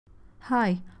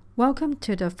Hi, welcome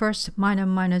to the first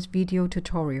MInorMynas video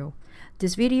tutorial.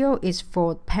 This video is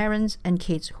for parents and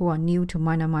kids who are new to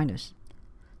MInorMynas.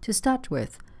 To start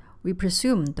with, we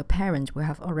presume the parent will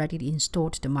have already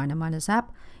installed the MInorMynas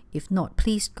app. If not,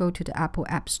 please go to the Apple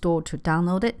App Store to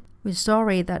download it. We're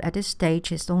sorry that at this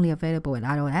stage it's only available in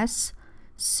iOS.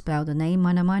 Spell the name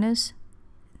MInorMynas.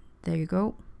 There you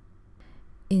go.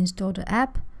 Install the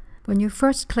app. When you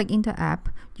first click in the app,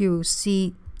 you'll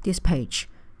see this page.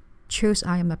 Choose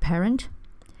I am a parent,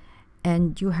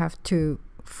 and you have to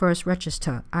first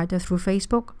register either through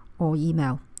Facebook or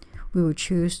email. We will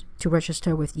choose to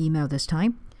register with email this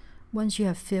time. Once you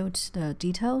have filled the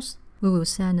details, we will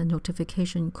send a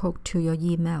notification code to your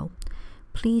email.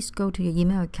 Please go to your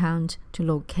email account to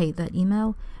locate that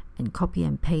email and copy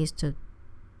and paste the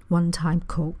one-time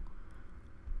code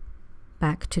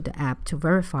back to the app to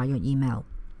verify your email.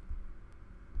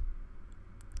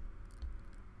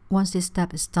 Once this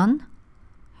step is done,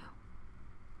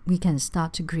 we can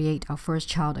start to create our first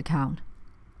child account.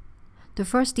 The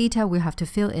first detail we have to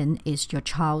fill in is your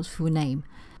child's full name.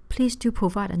 Please do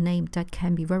provide a name that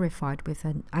can be verified with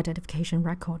an identification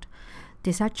record.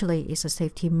 This actually is a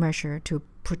safety measure to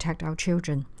protect our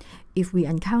children. If we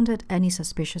encountered any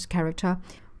suspicious character,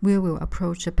 we will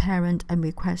approach the parent and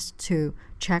request to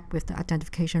check with the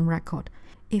identification record.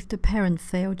 If the parent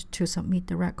failed to submit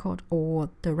the record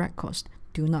or the records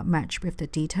do not match with the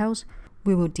details,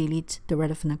 we will delete the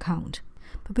relevant account.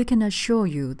 But we can assure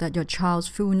you that your child's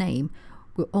full name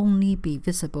will only be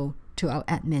visible to our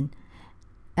admin,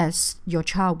 as your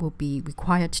child will be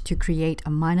required to create a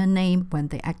minor name when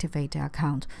they activate their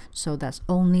account, so that's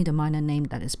only the minor name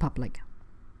that is public.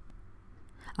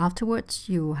 Afterwards,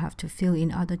 you will have to fill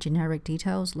in other generic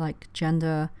details like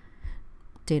gender,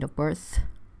 date of birth,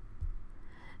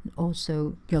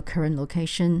 also your current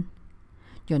location,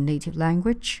 your native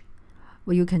language,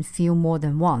 where you can fill more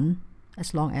than one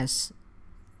as long as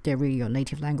they're really your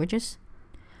native languages.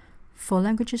 For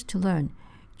languages to learn,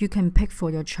 you can pick for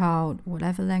your child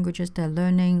whatever languages they're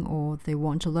learning or they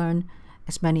want to learn,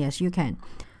 as many as you can.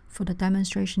 For the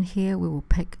demonstration here, we will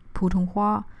pick 普通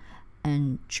话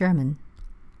and German.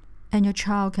 And your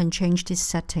child can change this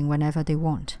setting whenever they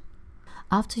want.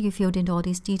 After you filled in all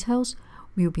these details,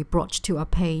 we will be brought to a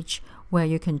page where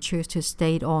you can choose to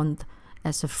stay on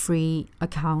as a free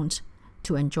account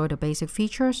to enjoy the basic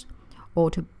features, or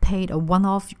to pay a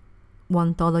one-off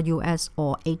 $1 US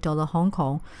or $8 Hong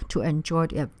Kong to enjoy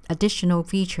the additional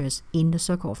features in the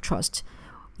circle of trust,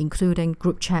 including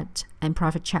group chat and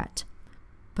private chat.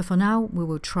 But for now, we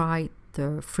will try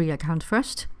the free account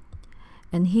first.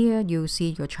 And here you'll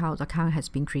see your child account has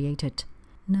been created.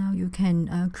 Now you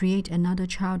can create another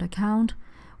child account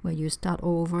where you start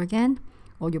all over again,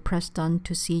 or you press done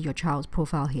to see your child's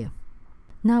profile here.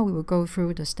 Now we will go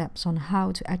through the steps on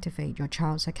how to activate your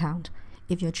child's account.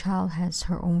 If your child has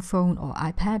her own phone or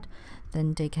iPad,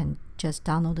 then they can just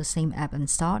download the same app and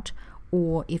start.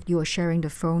 Or if you are sharing the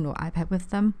phone or iPad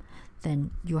with them, then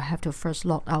you have to first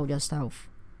log out yourself.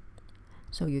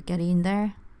 So you get in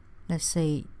there. Let's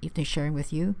say if they're sharing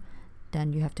with you,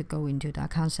 then you have to go into the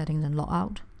account settings and log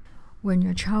out. When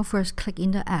your child first click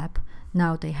in the app,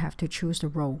 now they have to choose the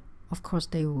role. Of course,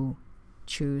 they will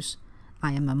choose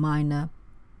I am a minor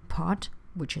part,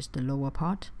 which is the lower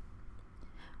part.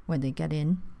 When they get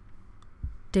in,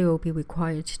 they will be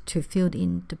required to fill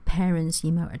in the parent's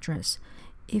email address.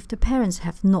 If the parents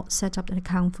have not set up an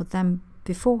account for them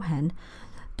beforehand,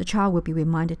 the child will be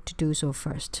reminded to do so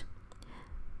first.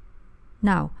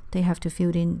 Now they have to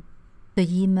fill in the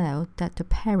email that the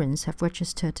parents have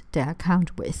registered their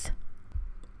account with.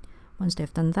 Once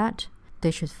they've done that,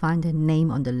 they should find their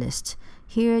name on the list.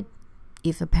 Here,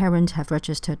 if a parent have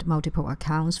registered multiple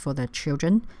accounts for their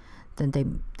children,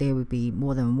 then there will be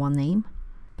more than one name.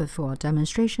 But for our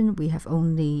demonstration, we have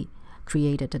only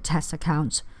created the test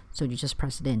accounts, so you just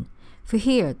press it in. For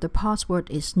here, the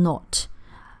password is not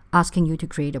asking you to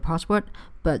create a password,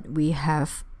 but we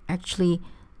have actually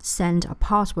sent a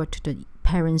password to the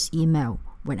parent's email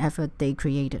whenever they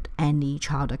created any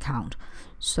child account.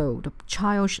 So the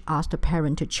child should ask the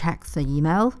parent to check the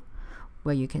email,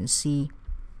 where you can see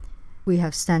we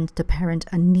have sent the parent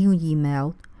a new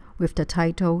email with the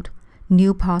title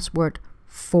New Password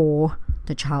for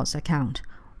the child's account,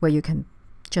 where you can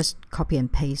just copy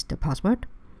and paste the password.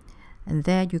 And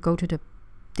there you go to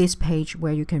this page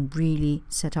where you can really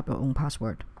set up your own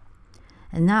password.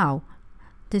 And now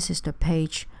this is the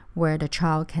page where the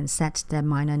child can set their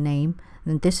minor name,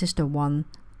 and this is the one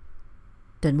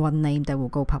name that will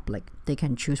go public. They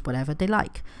can choose whatever they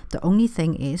like. The only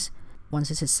thing is,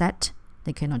 once it is set,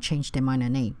 they cannot change their minor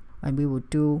name, and we will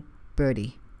do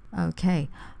Birdie. Okay,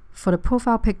 for the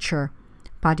profile picture,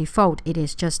 By default, it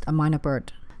is just a Minor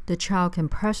bird. The child can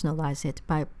personalize it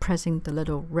by pressing the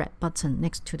little red button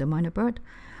next to the Minor bird,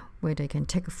 where they can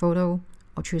take a photo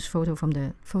or choose photo from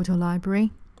the photo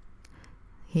library.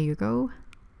 Here you go.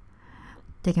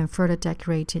 They can further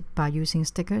decorate it by using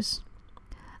stickers,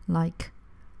 like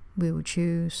we will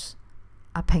choose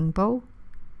a pink bow,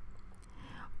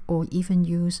 or even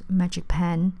use magic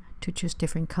pen to choose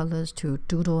different colors to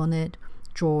doodle on it,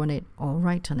 draw on it, or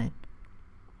write on it.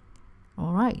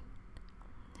 Alright,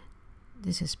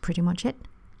 this is pretty much it.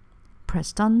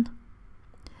 Press done.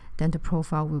 Then the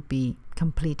profile will be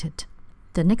completed.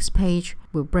 The next page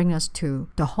will bring us to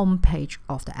the home page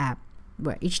of the app,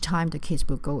 where each time the kids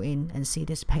will go in and see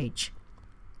this page.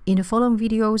 In the following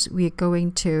videos, we are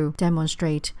going to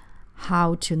demonstrate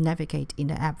how to navigate in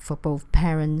the app for both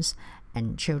parents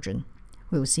and children.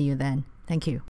 We will see you then. Thank you.